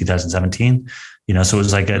 2016, 2017, so it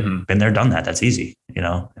was like, I'd been there, done that. That's easy.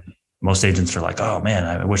 Most agents are like, oh man,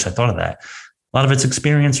 I wish I thought of that. A lot of it's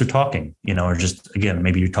experience or talking, or just, again,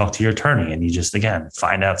 maybe you talk to your attorney and you just, again,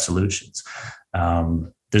 find out solutions.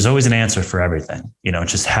 There's always an answer for everything,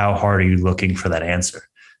 just how hard are you looking for that answer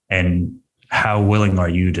and how willing are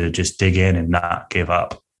you to just dig in and not give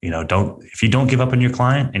up? If you don't give up on your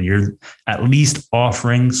client and you're at least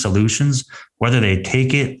offering solutions, whether they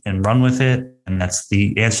take it and run with it, and that's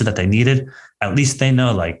the answer that they needed, at least they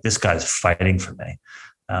know like this guy's fighting for me.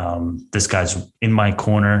 This guy's in my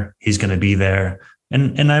corner. He's going to be there.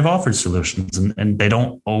 And I've offered solutions and they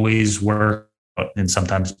don't always work. And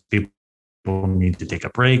sometimes people need to take a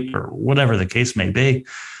break or whatever the case may be,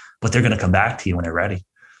 but they're going to come back to you when they're ready.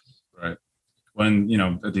 Right. When,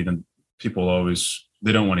 even people always,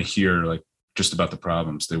 they don't want to hear like just about the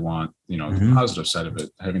problems. They want, the positive side of it.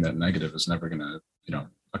 Having that negative is never going to,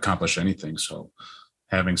 accomplish anything. So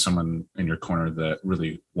having someone in your corner that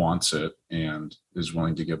really wants it and is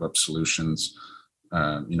willing to give up solutions,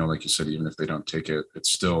 like you said, even if they don't take it,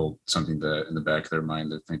 it's still something that in the back of their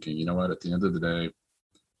mind, they're thinking, you know what, at the end of the day,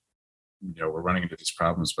 we're running into these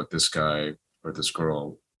problems, but this guy or this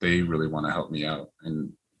girl, they really want to help me out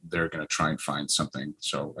and they're going to try and find something.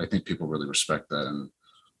 So I think people really respect that. And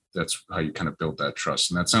that's how you kind of build that trust.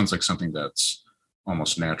 And that sounds like something that's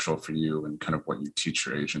almost natural for you and kind of what you teach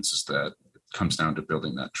your agents is that it comes down to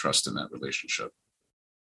building that trust in that relationship.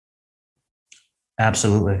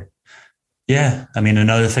 Absolutely. Yeah. I mean,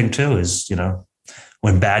 another thing too is,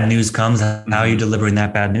 when bad news comes, how are you delivering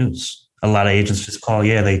that bad news? A lot of agents just call,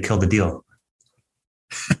 yeah, they killed the deal.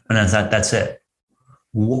 And that's it.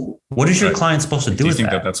 What is your client supposed to do? Do you with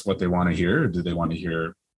think that? That's what they want to hear? Or do they want to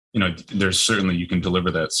hear, there's certainly, you can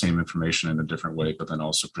deliver that same information in a different way, but then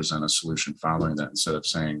also present a solution following that instead of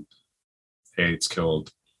saying, hey, it's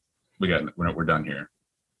killed. We're done here.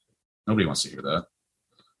 Nobody wants to hear that.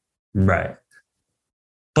 Right.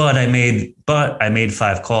 But I made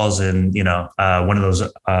 5 calls and, one of those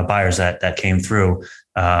buyers that came through,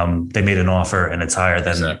 they made an offer and it's higher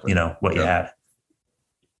than, exactly. What you had.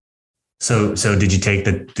 So did you take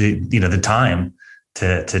the time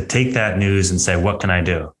to take that news and say, what can I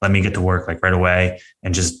do? Let me get to work like right away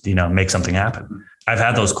and just, make something happen. I've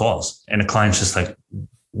had those calls, and a client's just like,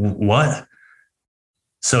 what?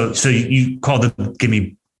 So you called to give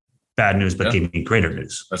me bad news, but give me greater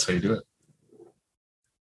news. That's how you do it.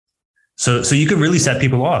 So you could really set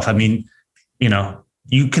people off. I mean,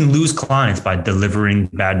 you can lose clients by delivering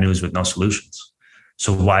bad news with no solutions.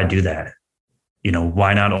 So why do that?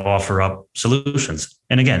 Why not offer up solutions?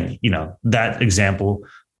 And again, that example,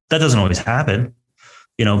 that doesn't always happen,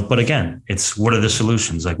 but again, it's what are the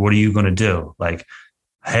solutions? Like, what are you going to do? Like,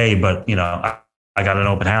 hey, but I got an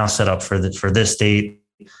open house set up for this date.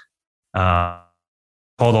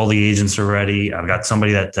 Called all the agents already. I've got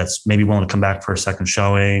somebody that's maybe willing to come back for a second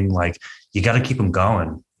showing. Like, you got to keep them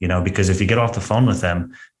going, because if you get off the phone with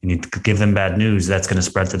them and you give them bad news, that's going to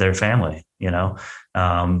spread to their family.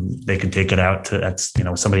 They can take it out to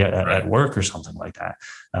somebody at work or something like that.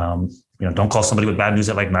 Don't call somebody with bad news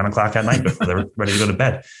at like 9:00 at night before they're ready to go to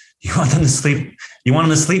bed. You want them to sleep. You want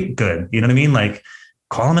them to sleep good. You know what I mean? Like,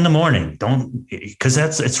 call them in the morning. Because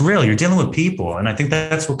it's real. You're dealing with people, and I think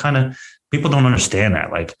that's what kind of people don't understand that.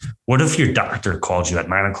 Like, what if your doctor called you at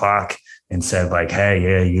 9:00 and said like, hey,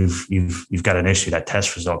 yeah, you've got an issue. That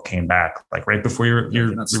test result came back like right before you're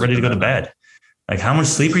ready to go to bed. Like, how much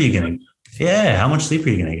sleep are you getting? Yeah. How much sleep are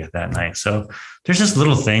you going to get that night? So there's just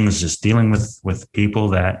little things, just dealing with people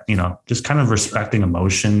that, just kind of respecting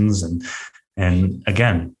emotions and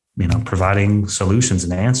again, providing solutions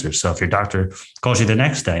and answers. So if your doctor calls you the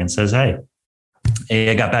next day and says, hey,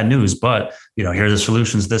 I got bad news, but here are the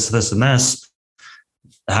solutions, this, and this.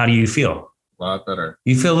 How do you feel? A lot better.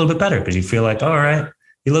 You feel a little bit better because you feel like, all right,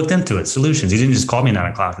 you looked into it. Solutions. You didn't just call me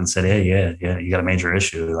 9:00 and said, hey, yeah, you got a major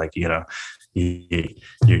issue. Like, you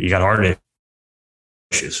got heart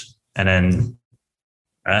issues. And then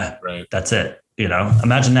right. That's it.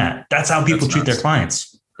 Imagine that. That's how people treat their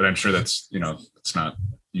clients. But I'm sure that's, it's not,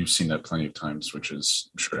 you've seen that plenty of times, which is,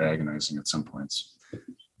 I'm sure, agonizing at some points.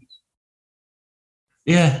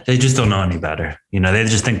 Yeah, they just don't know any better. They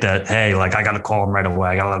just think that, hey, like, I got to call them right away.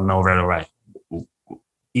 I got to let them know right away.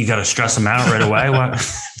 You got to stress them out right away. What?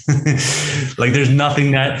 Like, there's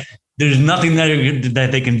nothing that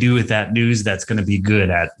they can do with that news that's going to be good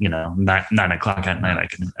at 9:00 at night. I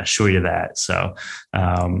can assure you that. So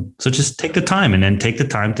just take the time, and then take the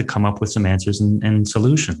time to come up with some answers and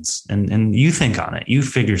solutions, and you think on it. You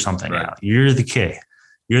figure something out. You're the key.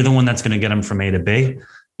 You're the one that's going to get them from A to B.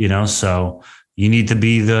 So you need to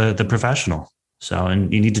be the professional. So,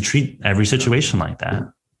 and you need to treat every situation like that.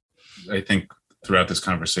 I think throughout this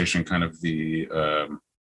conversation, kind of the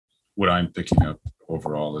what I'm picking up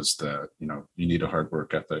overall is that, you need a hard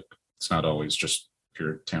work ethic. It's not always just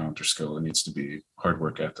pure talent or skill. It needs to be hard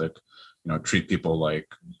work ethic. Treat people like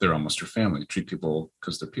they're almost your family. Treat people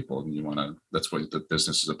because they're people, and that's what the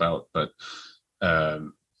business is about. But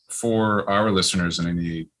for our listeners and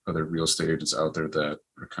any other real estate agents out there that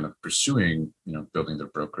are kind of pursuing, building their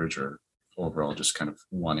brokerage or overall just kind of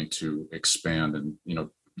wanting to expand and,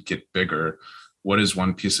 get bigger, what is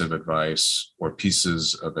one piece of advice or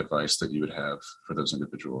pieces of advice that you would have for those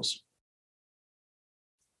individuals?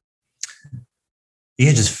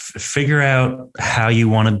 Yeah, just figure out how you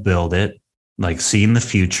want to build it, like see in the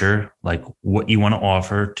future, like what you want to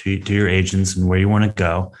offer to your agents and where you want to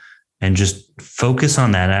go, and just focus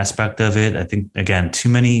on that aspect of it. I think, again, too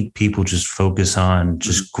many people just focus on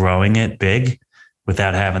just growing it big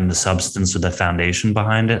without having the substance or the foundation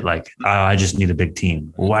behind it. Like, oh, I just need a big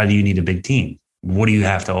team. Why do you need a big team? What do you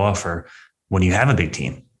have to offer when you have a big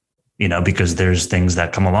team? Because there's things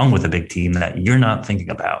that come along with a big team that you're not thinking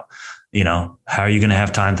about. How are you going to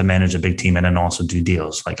have time to manage a big team and then also do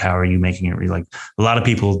deals? Like, how are you making it like a lot of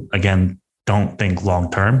people, again, don't think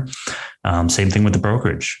long-term. Same thing with the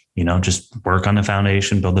brokerage, just work on the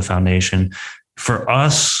foundation, build the foundation. For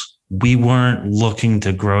us, we weren't looking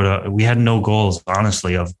to we had no goals,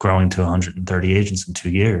 honestly, of growing to 130 agents in 2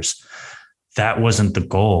 years. That wasn't the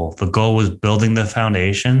goal. The goal was building the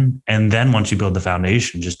foundation. And then once you build the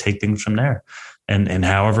foundation, just take things from there. And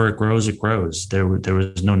however it grows, it grows. There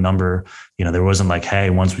was no number, there wasn't like, hey,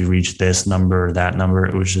 once we reach this number, or that number,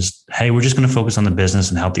 it was just, hey, we're just going to focus on the business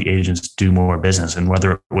and help the agents do more business. And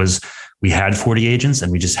whether it was, we had 40 agents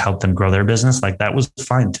and we just helped them grow their business, like that was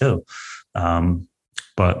fine too.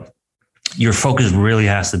 But your focus really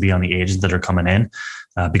has to be on the agents that are coming in.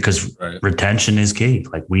 Because retention is key.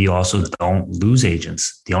 Like, we also don't lose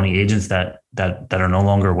agents. The only agents that are no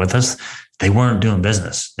longer with us, they weren't doing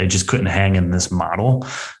business. They just couldn't hang in this model,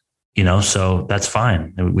 so that's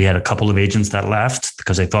fine. We had a couple of agents that left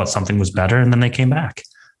because they thought something was better, and then they came back.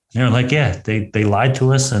 And they were like, yeah, they lied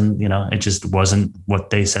to us, and it just wasn't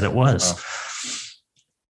what they said it was. Wow.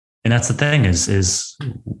 And that's the thing is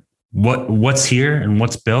what's here and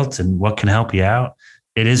what's built and what can help you out,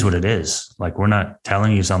 it is what it is. Like, we're not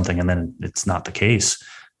telling you something and then it's not the case.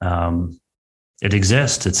 It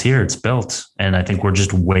exists. It's here. It's built. And I think we're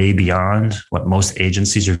just way beyond what most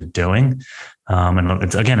agencies are doing. And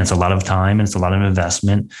it's a lot of time and it's a lot of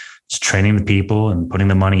investment. It's training the people and putting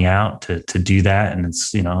the money out to do that. And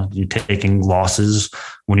it's, you're taking losses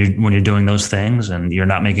when you're doing those things, and you're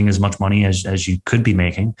not making as much money as you could be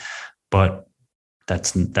making. But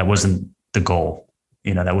that wasn't the goal.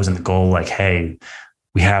 That wasn't the goal. Like, hey,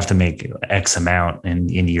 we have to make X amount in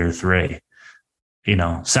year 3.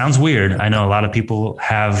 Sounds weird. I know a lot of people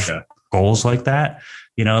have goals like that,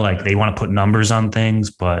 like they want to put numbers on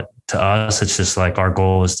things, but to us, it's just like, our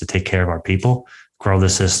goal is to take care of our people, grow the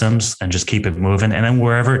systems, and just keep it moving. And then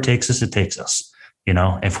wherever it takes us, it takes us.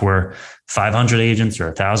 If we're 500 agents or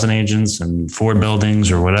 1,000 agents and 4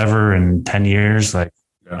 buildings or whatever in 10 years, like,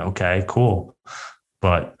 okay, cool.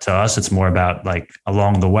 But to us, it's more about, like,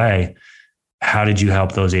 along the way, how did you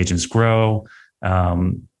help those agents grow?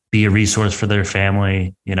 Be a resource for their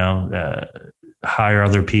family, hire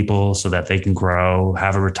other people so that they can grow,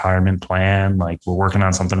 have a retirement plan. Like, we're working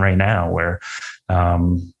on something right now where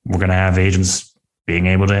we're going to have agents being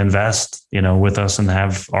able to invest, with us and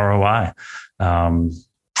have ROI, and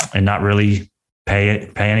not really pay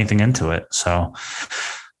anything into it. So,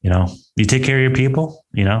 you take care of your people,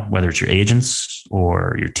 whether it's your agents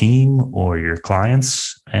or your team or your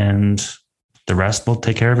clients, and the rest will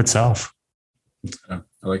take care of itself. Yeah,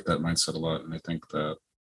 I like that mindset a lot. And I think that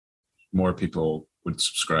more people would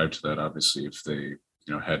subscribe to that, obviously, if they,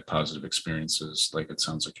 had positive experiences, like it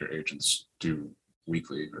sounds like your agents do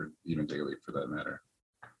weekly or even daily for that matter.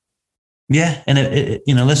 Yeah. And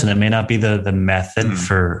listen, it may not be the method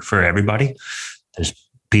for everybody. There's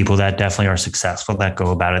people that definitely are successful that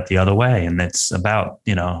go about it the other way. And it's about,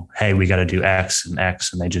 hey, we got to do X and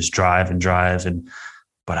X, and they just drive.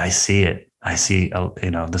 But I see it. I see,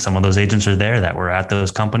 some of those agents are there that were at those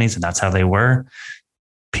companies, and that's how they were.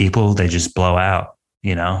 People, they just blow out,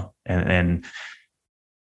 and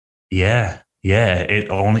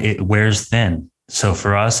it wears thin. So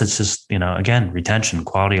for us, it's just, again, retention,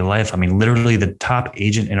 quality of life. I mean, literally the top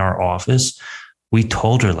agent in our office, we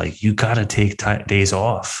told her, like, you got to take days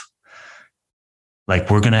off. Like,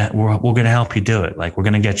 we're going to help you do it. Like, we're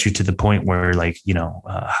going to get you to the point where, like,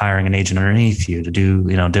 hiring an agent underneath you to do,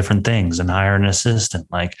 different things, and hire an assistant.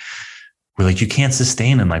 Like, we're like, you can't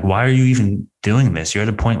sustain them. Like, why are you even doing this? You're at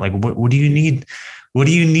a point, like, what do you need? What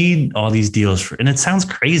do you need all these deals for? And it sounds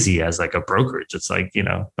crazy as like a brokerage. It's like,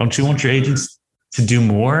 don't you want your agents to do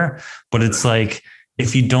more? But it's like,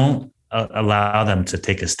 if you don't allow them to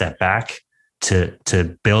take a step back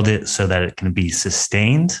to build it so that it can be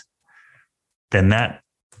sustained, then that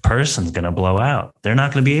person's going to blow out. They're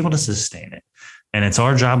not going to be able to sustain it. And it's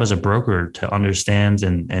our job as a broker to understand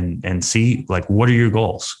and see, like, what are your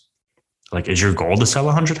goals? Like, is your goal to sell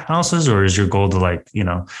 100 houses, or is your goal to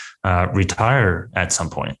retire at some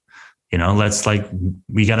point?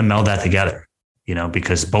 We got to meld that together,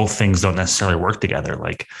 because both things don't necessarily work together.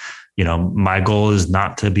 Like, my goal is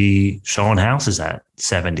not to be showing houses at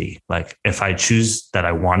 70. Like, if I choose that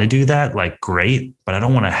I want to do that, like, great, but I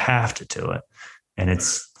don't want to have to do it. And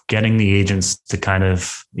it's getting the agents to kind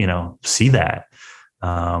of, see that.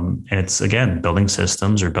 And it's, again, building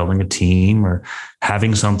systems or building a team or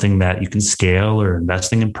having something that you can scale, or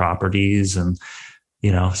investing in properties. And,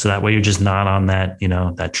 so that way you're just not on that,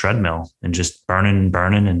 that treadmill and just burning.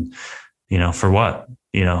 And, for what,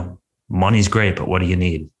 money's great, but what do you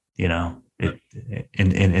need?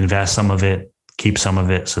 Invest some of it, keep some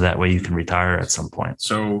of it, so that way you can retire at some point.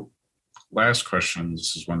 So last question,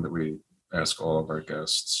 this is one that we ask all of our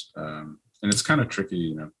guests. And it's kind of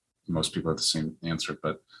tricky, most people have the same answer,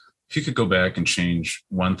 but if you could go back and change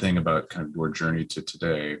one thing about kind of your journey to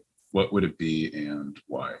today, what would it be and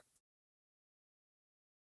why?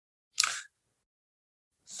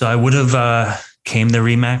 So I would have came to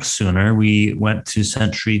RE/MAX sooner. We went to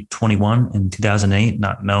Century 21 in 2008,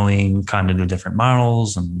 not knowing kind of the different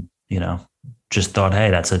models, and just thought, hey,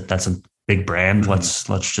 that's a big brand. Let's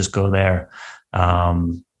just go there.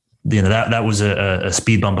 That was a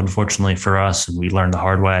speed bump, unfortunately, for us, and we learned the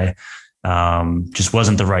hard way. Just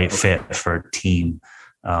wasn't the right fit for a team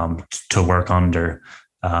to work under.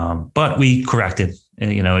 But we corrected.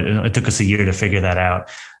 It took us a year to figure that out.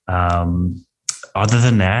 Other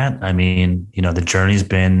than that, I mean, the journey's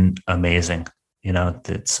been amazing.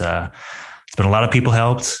 It's been a lot of people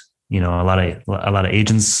helped. A lot of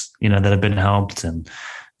agents, that have been helped, and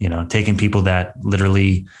taking people that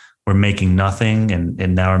literally were making nothing and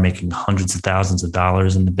now are making hundreds of thousands of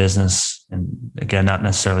dollars in the business. And again, not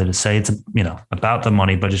necessarily to say it's, about the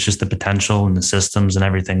money, but it's just the potential and the systems and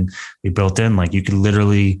everything we built in. Like you could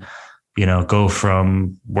literally, go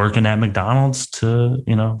from working at McDonald's to,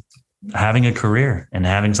 having a career and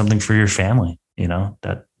having something for your family.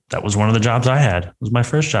 That was one of the jobs I had. It was my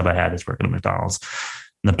first job I had, is working at McDonald's.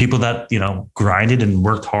 And the people that, grinded and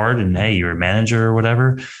worked hard, and hey, you're a manager or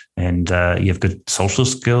whatever, and you have good social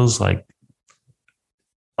skills, like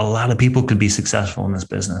a lot of people could be successful in this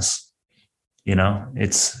business.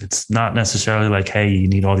 It's not necessarily like, hey, you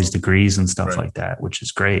need all these degrees and stuff like that, which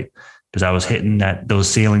is great. Because I was hitting those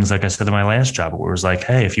ceilings, like I said in my last job, where it was like,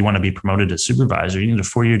 hey, if you want to be promoted to supervisor, you need a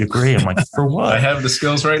 4-year degree. I'm like, for what? I have the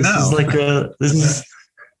skills right now.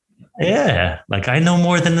 Like I know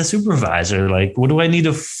more than the supervisor. Like, what do I need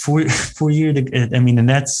a 4-year degree? I mean, and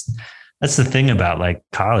that's the thing about like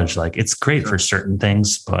college. Like it's great for certain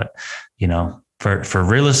things, but for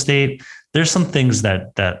real estate, there's some things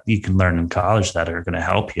that you can learn in college that are going to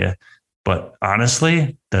help you. But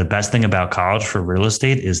honestly, the best thing about college for real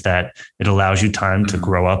estate is that it allows you time to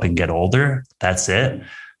grow up and get older. That's it.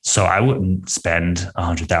 So I wouldn't spend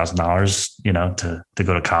 $100,000, to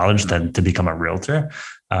go to college than to become a realtor.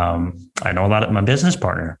 I know a lot of my business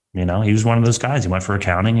partner, he was one of those guys. He went for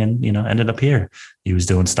accounting and, ended up here. He was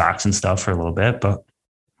doing stocks and stuff for a little bit, but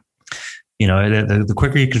the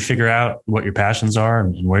quicker you can figure out what your passions are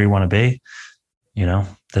and where you want to be,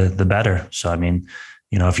 the better. So, I mean,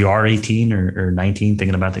 if you are 18 or 19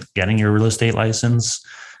 thinking about getting your real estate license,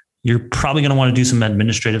 you're probably going to want to do some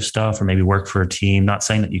administrative stuff or maybe work for a team. Not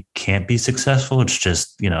saying that you can't be successful. It's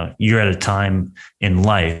just, you're at a time in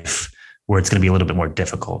life where it's going to be a little bit more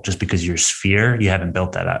difficult just because your sphere, you haven't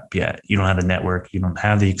built that up yet. You don't have the network, you don't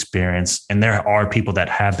have the experience. And there are people that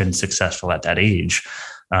have been successful at that age.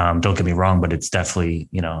 Don't get me wrong, but it's definitely,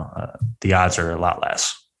 the odds are a lot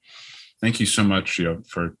less. Thank you so much,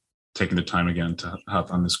 for taking the time again to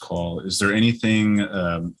hop on this call. Is there anything,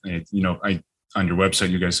 on your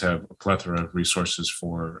website, you guys have a plethora of resources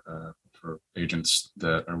for agents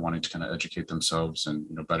that are wanting to kind of educate themselves and,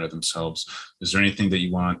 better themselves. Is there anything that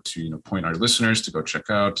you want to, point our listeners to go check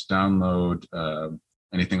out, download,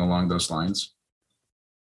 anything along those lines?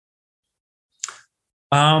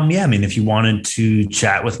 Yeah, I mean, if you wanted to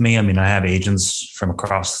chat with me, I mean, I have agents from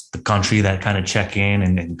across the country that kind of check in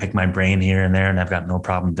and pick my brain here and there, and I've got no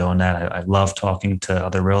problem doing that. I love talking to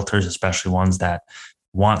other realtors, especially ones that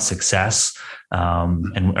want success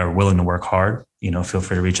and are willing to work hard. Feel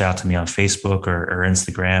free to reach out to me on Facebook or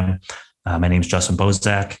Instagram. My name's Justin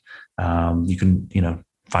Bozak. You can,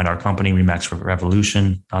 find our company, Remax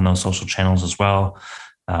Revolution, on those social channels as well.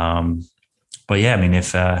 But yeah, I mean,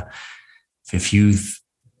 if you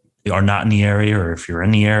are not in the area, or if you're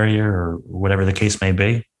in the area, or whatever the case may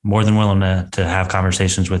be, more than willing to have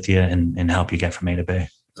conversations with you and help you get from A to B.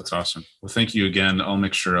 That's awesome. Well, thank you again. I'll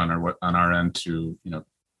make sure on our end to,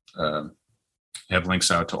 have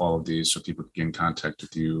links out to all of these so people can get in contact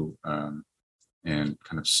with you and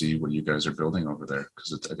kind of see what you guys are building over there,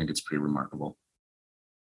 because I think it's pretty remarkable.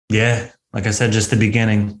 Yeah. Like I said, just the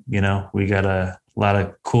beginning, we got a lot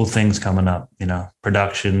of cool things coming up,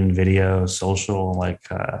 production, video, social, like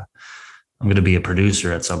I'm going to be a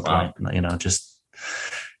producer at some point,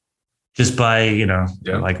 just by,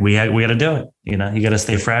 like we got to do it, you got to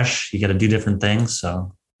stay fresh. You got to do different things.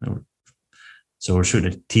 So we're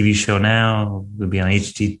shooting a TV show now. We'll be on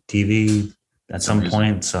HGTV at some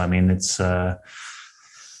point. So, I mean, it's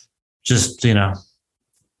just, you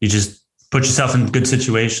just put yourself in good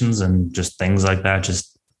situations and just things like that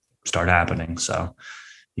just start happening. So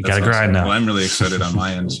you got to grind now. Well, I'm really excited on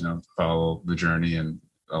my end, follow the journey, and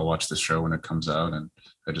I'll watch this show when it comes out. And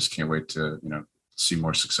I just can't wait to, see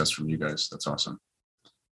more success from you guys. That's awesome.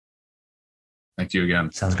 Thank you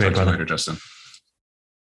again. Sounds great, brother. Talk to you later, Justin.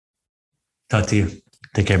 Talk to you.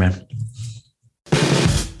 Take care, man.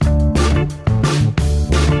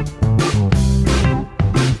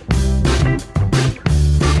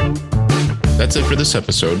 That's it for this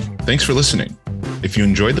episode. Thanks for listening. If you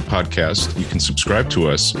enjoyed the podcast, you can subscribe to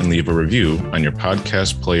us and leave a review on your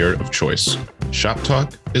podcast player of choice. Shop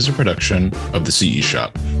Talk is a production of the CE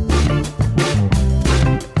Shop.